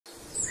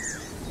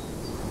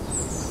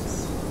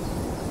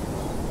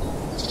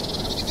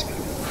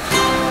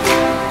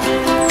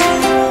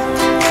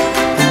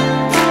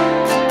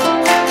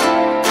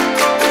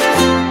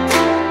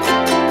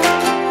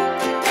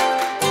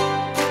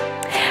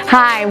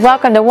Hi,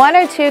 welcome to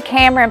 102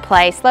 Cameron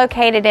Place,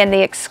 located in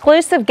the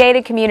exclusive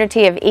gated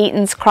community of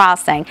Eatons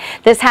Crossing.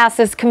 This house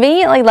is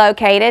conveniently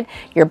located.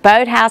 Your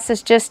boathouse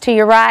is just to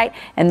your right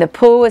and the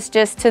pool is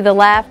just to the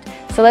left.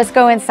 So let's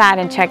go inside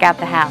and check out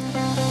the house.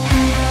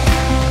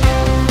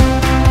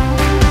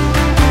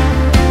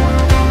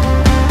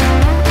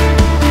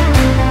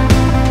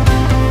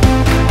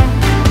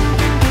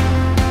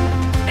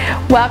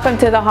 Welcome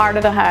to the heart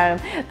of the home.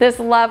 This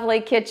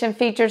lovely kitchen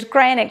features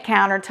granite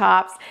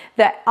countertops,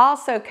 the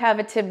also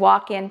coveted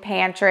walk-in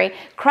pantry,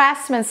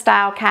 craftsman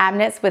style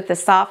cabinets with the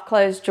soft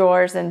closed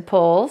drawers and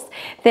pulls.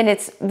 Then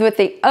it's with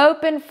the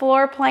open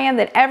floor plan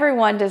that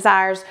everyone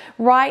desires,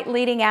 right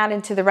leading out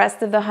into the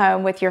rest of the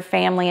home with your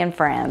family and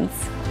friends.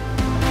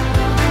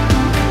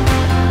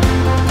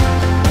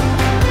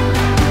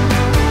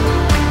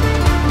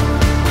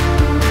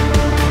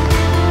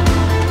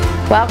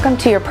 Welcome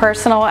to your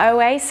personal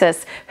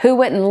oasis. Who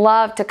wouldn't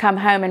love to come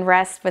home and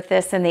rest with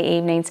this in the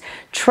evenings?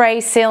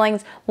 Tray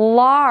ceilings,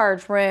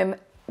 large room,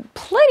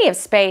 plenty of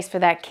space for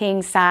that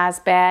king size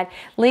bed,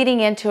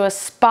 leading into a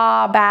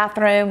spa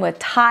bathroom with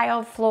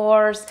tiled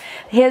floors,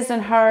 his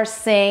and her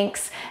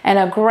sinks, and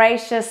a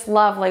gracious,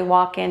 lovely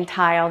walk-in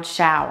tiled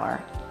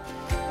shower.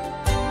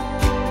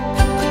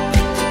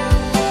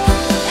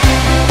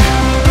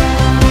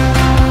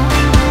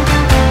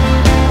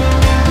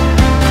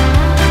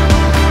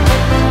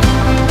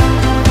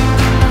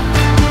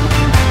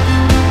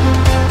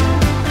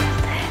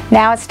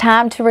 Now it's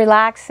time to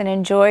relax and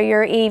enjoy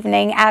your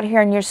evening out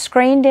here on your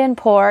screened-in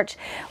porch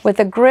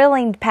with a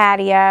grilling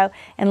patio,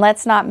 and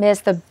let's not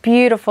miss the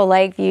beautiful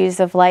lake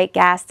views of Lake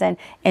Gaston,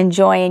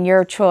 enjoying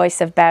your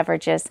choice of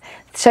beverages.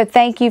 So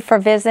thank you for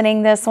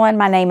visiting this one.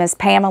 My name is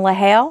Pamela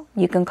Hale.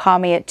 You can call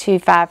me at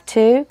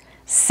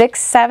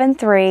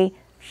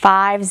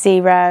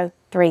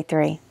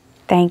 252-673-5033.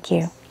 Thank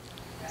you.